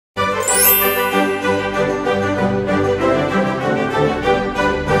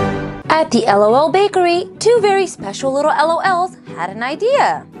At the LOL bakery, two very special little LOLs had an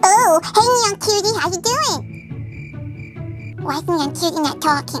idea. Oh, hey Neon Cutie, how you doing? Why is Neon Cutie not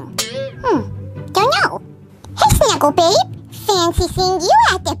talking? Don't know. Hey Snuggle babe, fancy seeing you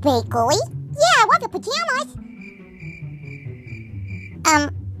at the bakery. Yeah, I want the pajamas.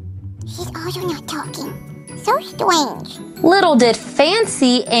 She's also not talking. So strange. Little did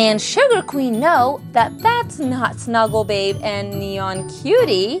Fancy and Sugar Queen know that that's not Snuggle Babe and Neon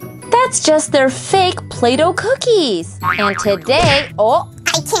Cutie. That's just their fake Play-Doh cookies. And today,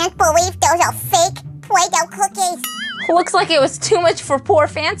 I can't believe those are fake Play-Doh cookies. Looks like it was too much for poor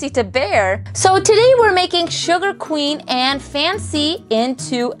Fancy to bear. So today we're making Sugar Queen and Fancy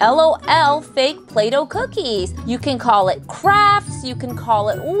into LOL fake Play-Doh cookies. You can call it crafts, you can call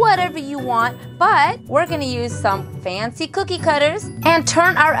it whatever you want, but we're gonna use some fancy cookie cutters and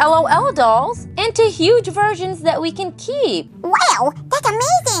turn our LOL dolls into huge versions that we can keep. Wow, that's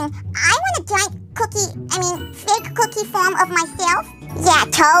amazing. I want a giant fake cookie form of myself. Yeah,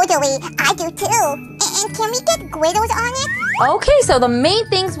 totally. I do too. And can we get glitters on it? Okay, so the main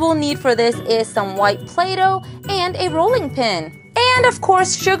things we'll need for this is some white Play-Doh and a rolling pin. And of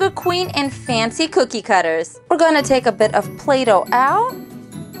course, Sugar Queen and Fancy cookie cutters. We're gonna take a bit of Play-Doh out.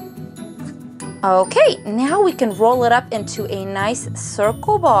 Okay, now we can roll it up into a nice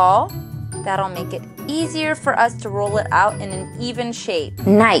circle ball. That'll make it easier for us to roll it out in an even shape.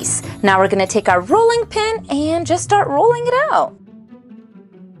 Nice. Now we're gonna take our rolling pin and just start rolling it out.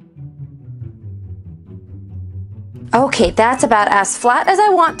 Okay, that's about as flat as I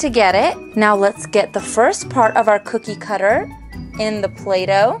want to get it. Now let's get the first part of our cookie cutter in the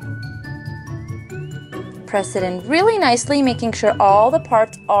Play-Doh. Press it in really nicely, making sure all the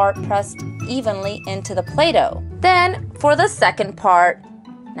parts are pressed evenly into the Play-Doh. Then for the second part,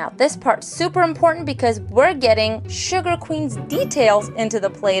 now this part's super important because we're getting Sugar Queen's details into the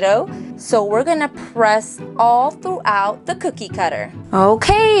Play-Doh, so we're gonna press all throughout the cookie cutter.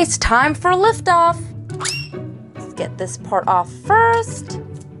 Okay, it's time for liftoff. Get this part off first.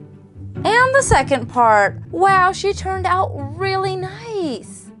 And the second part. Wow, she turned out really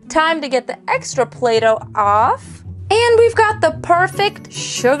nice. Time to get the extra Play-Doh off. And we've got the perfect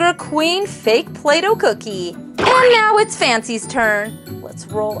Sugar Queen fake Play-Doh cookie. And now it's Fancy's turn. Let's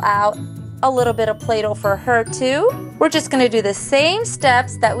roll out a little bit of Play-Doh for her too. We're just gonna do the same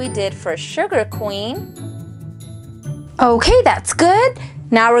steps that we did for Sugar Queen. Okay, that's good.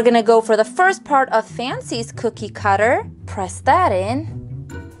 Now we're gonna go for the first part of Fancy's cookie cutter. Press that in.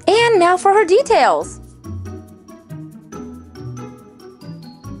 And now for her details.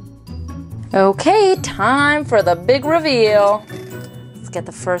 Okay, time for the big reveal. Let's get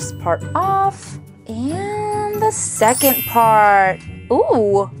the first part off. And the second part.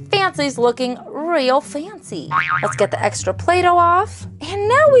 Ooh, Fancy's looking real fancy. Let's get the extra Play-Doh off. And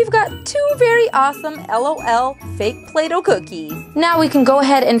now we've got two very awesome LOL fake Play-Doh cookies. Now we can go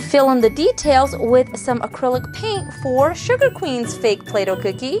ahead and fill in the details with some acrylic paint for Sugar Queen's fake Play-Doh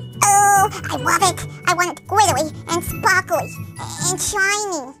cookie. Oh, I love it. I want it glittery and sparkly and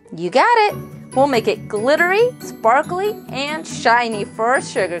shiny. You got it. We'll make it glittery, sparkly, and shiny for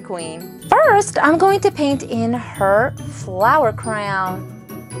Sugar Queen. First, I'm going to paint in her flower crown.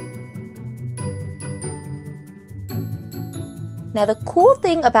 Now the cool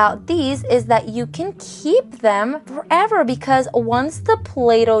thing about these is that you can keep them forever because once the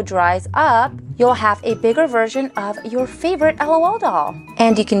Play-Doh dries up, you'll have a bigger version of your favorite LOL doll.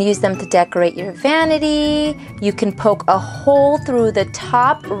 And you can use them to decorate your vanity. You can poke a hole through the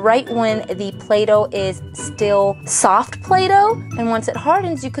top right when the Play-Doh is still soft Play-Doh. And once it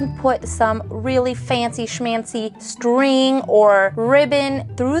hardens, you can put some really fancy schmancy string or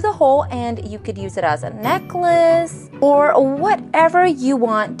ribbon through the hole and you could use it as a necklace or whatever you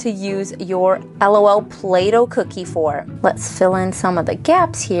want to use your LOL Play-Doh cookie for. Let's fill in some of the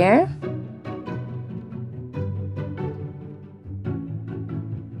gaps here.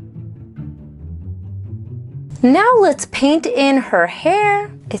 Now let's paint in her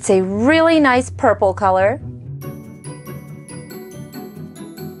hair. It's a really nice purple color.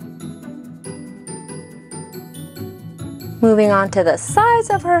 Moving on to the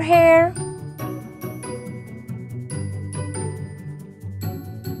sides of her hair.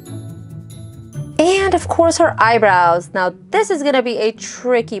 And of course her eyebrows. Now this is gonna be a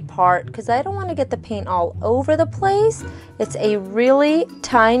tricky part because I don't want to get the paint all over the place. It's a really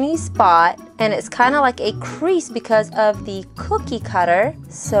tiny spot and it's kind of like a crease because of the cookie cutter.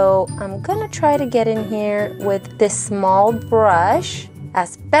 So I'm gonna try to get in here with this small brush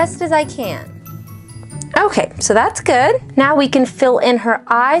as best as I can. Okay, so that's good. Now we can fill in her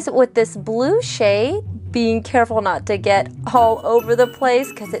eyes with this blue shade. being careful not to get all over the place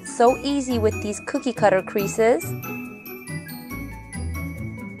because it's so easy with these cookie cutter creases.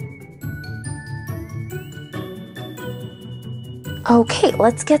 Okay,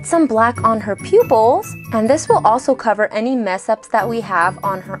 let's get some black on her pupils, and this will also cover any mess ups that we have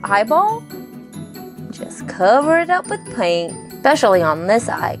on her eyeball. Just cover it up with paint, especially on this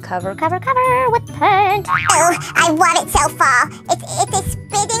eye. Cover with paint. Oh, I want it so far. It's a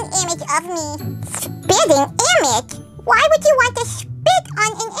spitting image of me. Spitting image? Why would you want to spit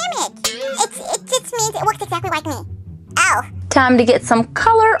on an image? It just means it looks exactly like me. Oh. Time to get some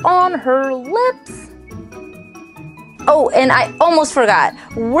color on her lips. Oh, and I almost forgot.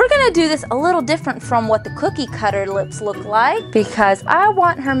 We're gonna do this a little different from what the cookie cutter lips look like because I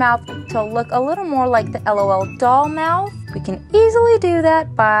want her mouth to look a little more like the LOL doll mouth. We can easily do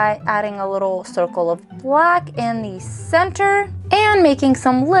that by adding a little circle of black in the center and making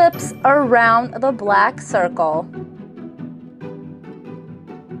some lips around the black circle.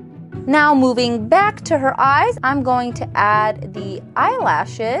 Now moving back to her eyes, I'm going to add the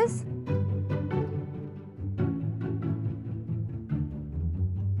eyelashes.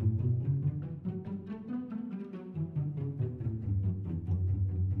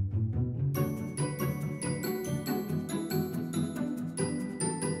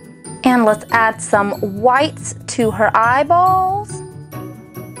 And let's add some whites to her eyeballs.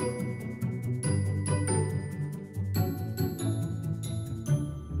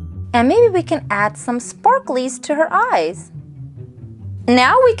 And maybe we can add some sparklies to her eyes.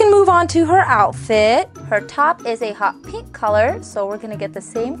 Now we can move on to her outfit. Her top is a hot pink color, so we're gonna get the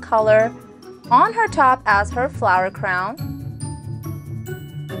same color on her top as her flower crown.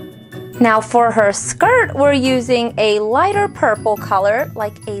 Now for her skirt, we're using a lighter purple color,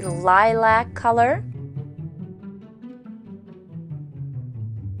 like a lilac color.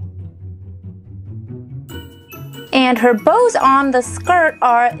 And her bows on the skirt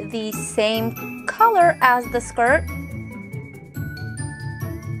are the same color as the skirt.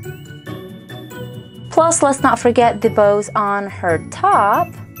 Plus, let's not forget the bows on her top.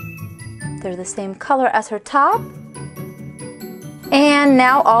 They're the same color as her top. And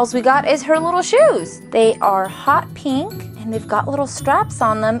now all we got is her little shoes. They are hot pink and they've got little straps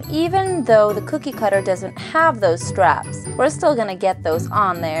on them even though the cookie cutter doesn't have those straps. We're still gonna get those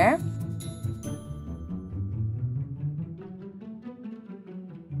on there.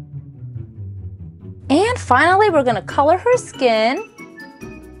 And finally, we're gonna color her skin.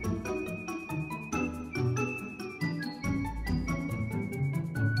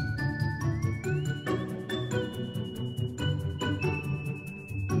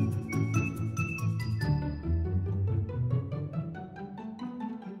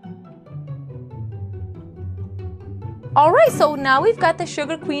 Alright, so now we've got the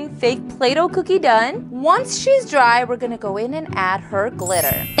Sugar Queen fake Play-Doh cookie done. Once she's dry, we're gonna go in and add her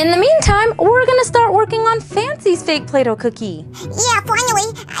glitter. In the meantime, we're gonna start working on Fancy's fake Play-Doh cookie. Yeah,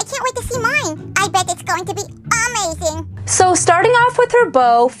 finally. I can't wait to see mine. I bet it's going to be amazing. So starting off with her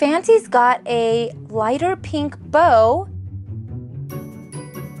bow, Fancy's got a lighter pink bow.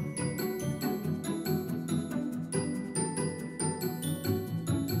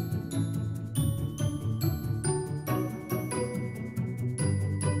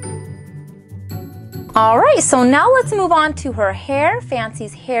 Alright, so now let's move on to her hair.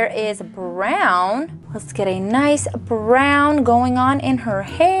 Fancy's hair is brown. Let's get a nice brown going on in her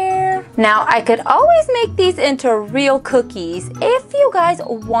hair. Now, I could always make these into real cookies. If you guys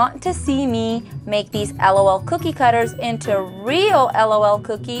want to see me make these LOL cookie cutters into real LOL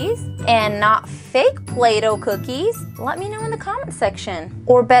cookies and not fake Play-Doh cookies, let me know in the comment section.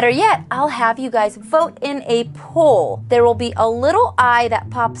 Or better yet, I'll have you guys vote in a poll. There will be a little eye that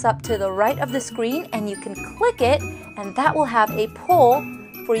pops up to the right of the screen and you can click it and that will have a poll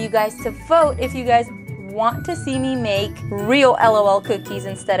for you guys to vote if you guys want to see me make real LOL cookies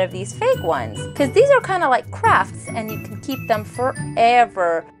instead of these fake ones. Because these are kind of like crafts and you can keep them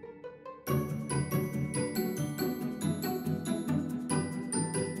forever.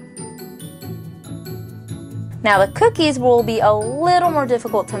 Now the cookies will be a little more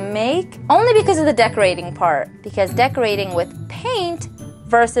difficult to make, only because of the decorating part. Because decorating with paint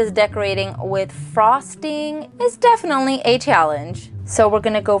versus decorating with frosting is definitely a challenge. So we're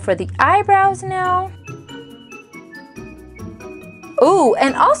gonna go for the eyebrows now. Ooh,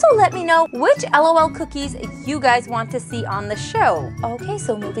 and also let me know which LOL cookies you guys want to see on the show. Okay,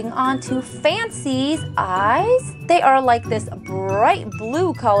 so moving on to Fancy's eyes. They are like this bright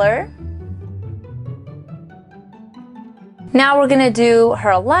blue color. Now we're gonna do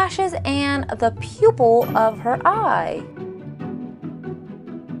her lashes and the pupil of her eye.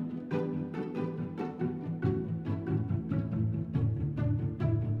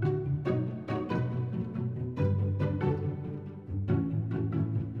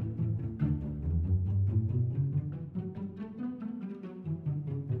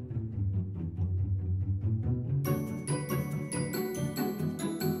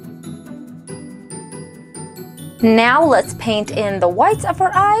 Now let's paint in the whites of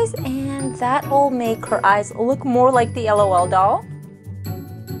her eyes, and that will make her eyes look more like the LOL doll.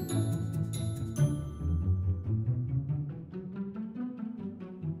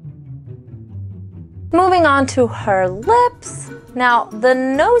 Moving on to her lips. Now the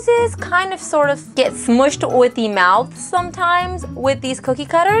noses kind of sort of get smushed with the mouth sometimes with these cookie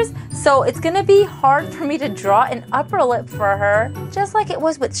cutters, so it's gonna be hard for me to draw an upper lip for her, just like it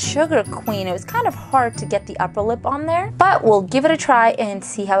was with Sugar Queen. It was kind of hard to get the upper lip on there, but we'll give it a try and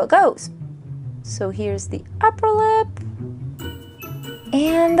see how it goes. So here's the upper lip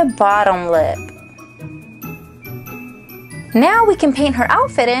and the bottom lip. Now we can paint her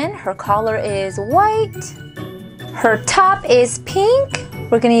outfit in. Her collar is white. Her top is pink.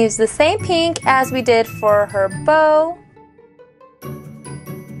 We're gonna use the same pink as we did for her bow.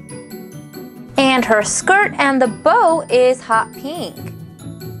 And her skirt and the bow is hot pink.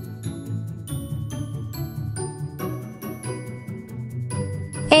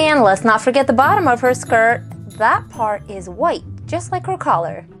 And let's not forget the bottom of her skirt. That part is white, just like her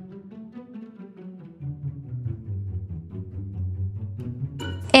collar.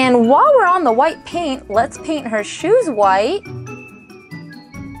 And while we're on the white paint, let's paint her shoes white.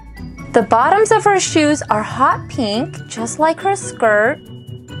 The bottoms of her shoes are hot pink, just like her skirt.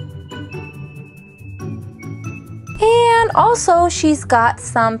 And also she's got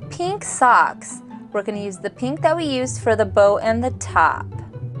some pink socks. We're gonna use the pink that we used for the bow and the top.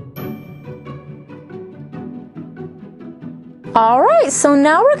 All right, so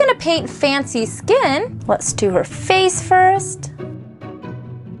now we're gonna paint Fancy skin. Let's do her face first.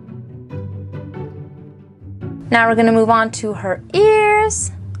 Now we're gonna move on to her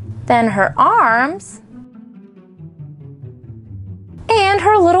ears, then her arms, and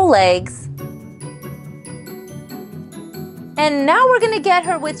her little legs. And now we're gonna get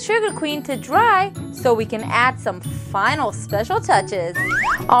her with Sugar Queen to dry so we can add some final special touches.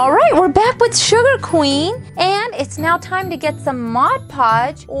 All right, we're back with Sugar Queen, and it's now time to get some Mod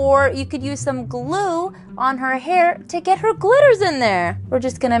Podge, or you could use some glue on her hair to get her glitters in there. We're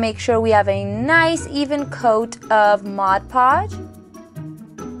just gonna make sure we have a nice even coat of Mod Podge.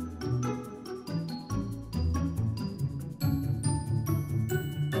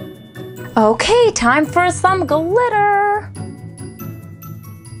 Okay, time for some glitter.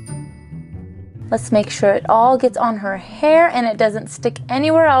 Let's make sure it all gets on her hair and it doesn't stick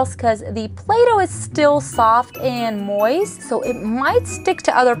anywhere else, because the Play-Doh is still soft and moist, so it might stick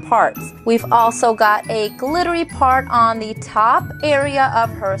to other parts. We've also got a glittery part on the top area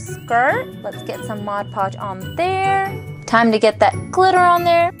of her skirt. Let's get some Mod Podge on there. Time to get that glitter on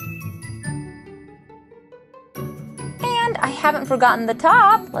there. And I haven't forgotten the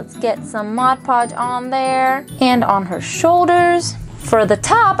top. Let's get some Mod Podge on there and on her shoulders. For the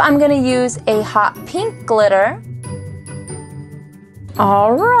top, I'm gonna use a hot pink glitter.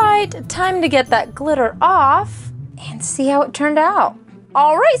 All right, time to get that glitter off and see how it turned out.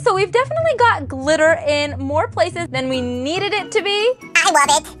 All right, so we've definitely got glitter in more places than we needed it to be. I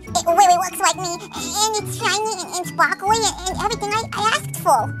love it. It really looks like me, and it's shiny and sparkly and everything I asked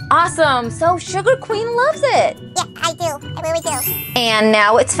for. Awesome, so Sugar Queen loves it. Yeah, I do. I really do. And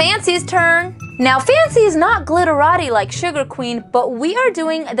now it's Fancy's turn. Now Fancy is not Glitterati like Sugar Queen, but we are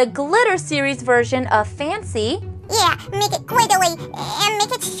doing the glitter series version of Fancy. Yeah, make it glittery and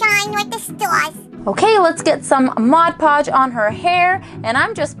make it shine like the stars. Okay, let's get some Mod Podge on her hair, and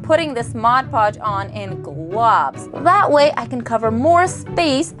I'm just putting this Mod Podge on in globs. That way I can cover more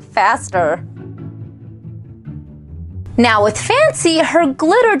space faster. Now with Fancy, her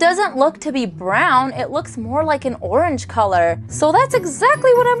glitter doesn't look to be brown, it looks more like an orange color. So that's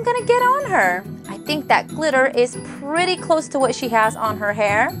exactly what I'm gonna get on her. I think that glitter is pretty close to what she has on her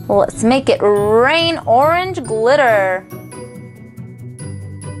hair. Let's make it rain orange glitter.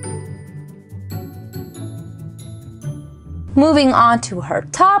 Moving on to her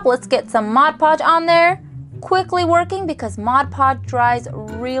top, let's get some Mod Podge on there. Quickly working because Mod Podge dries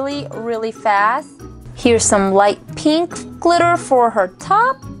really, really fast. Here's some light pink glitter for her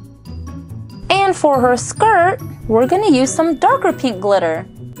top. And for her skirt, we're gonna use some darker pink glitter.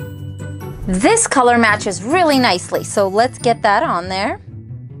 This color matches really nicely, so let's get that on there.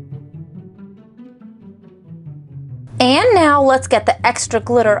 And now let's get the extra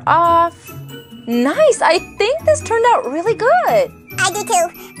glitter off. Nice, I think this turned out really good. I do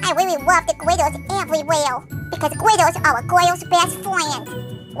too. I really love the glitters everywhere, because glitters are a girl's best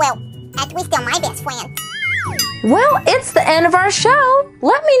friend. Well, at least they're my best friend. Well, it's the end of our show.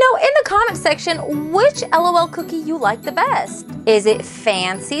 Let me know in the comment section which LOL cookie you like the best. Is it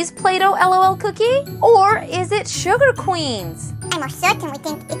Fancy's Play-Doh LOL cookie? Or is it Sugar Queen's? I most certainly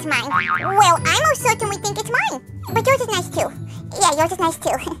think it's mine. Well, I most certainly think it's mine. But yours is nice too. Yeah, yours is nice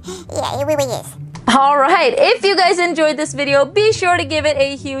too. Yeah, it really is. Alright, if you guys enjoyed this video, be sure to give it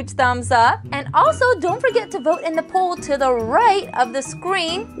a huge thumbs up. And also, don't forget to vote in the poll to the right of the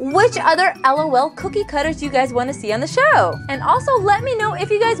screen which other LOL cookie cutters you guys want to see on the show. And also, let me know if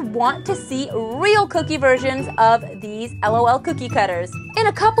you guys want to see real cookie versions of these LOL cookie cutters. In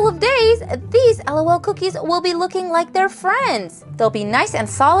a couple of days, these LOL cookies will be looking like their friends. They'll be nice and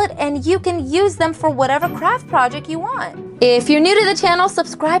solid, and you can use them for whatever craft project you want. If you're new to the channel,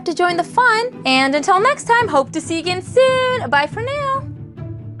 subscribe to join the fun. And until next time, hope to see you again soon. Bye for now.